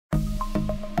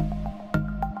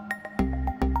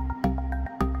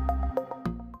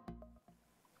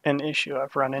an issue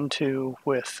I've run into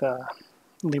with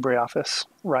LibreOffice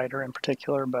Writer in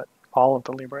particular, but all of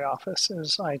the LibreOffice,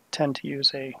 is I tend to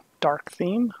use a dark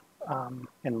theme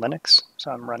in Linux.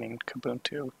 So I'm running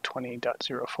Kubuntu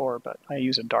 20.04, but I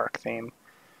use a dark theme.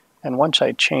 And once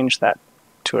I change that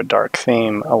to a dark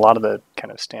theme, a lot of the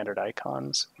kind of standard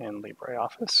icons in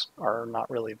LibreOffice are not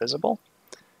really visible.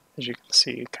 As you can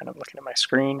see, kind of looking at my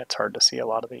screen, it's hard to see a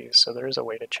lot of these. So there is a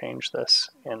way to change this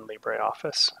in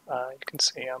LibreOffice. You can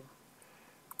see I'm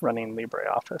running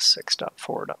LibreOffice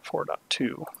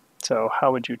 6.4.4.2. So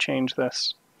how would you change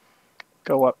this?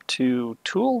 Go up to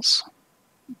Tools,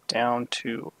 down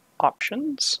to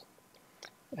Options,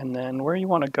 and then where you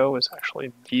want to go is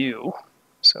actually View.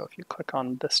 So if you click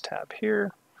on this tab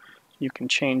here, you can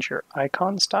change your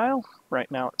icon style.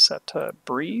 Right now it's set to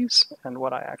Breeze, and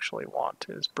what I actually want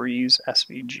is Breeze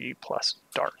SVG plus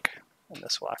Dark. And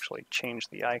this will actually change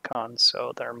the icons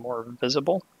so they're more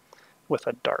visible with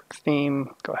a dark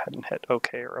theme. Go ahead and hit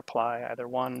OK or Apply, either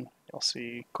one. You'll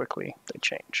see quickly they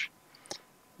change.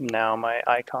 Now my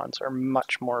icons are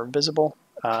much more visible,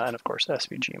 and of course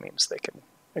SVG means they can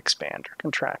expand or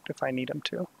contract if I need them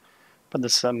to. But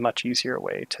this is a much easier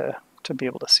way to be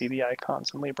able to see the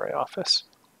icons in LibreOffice.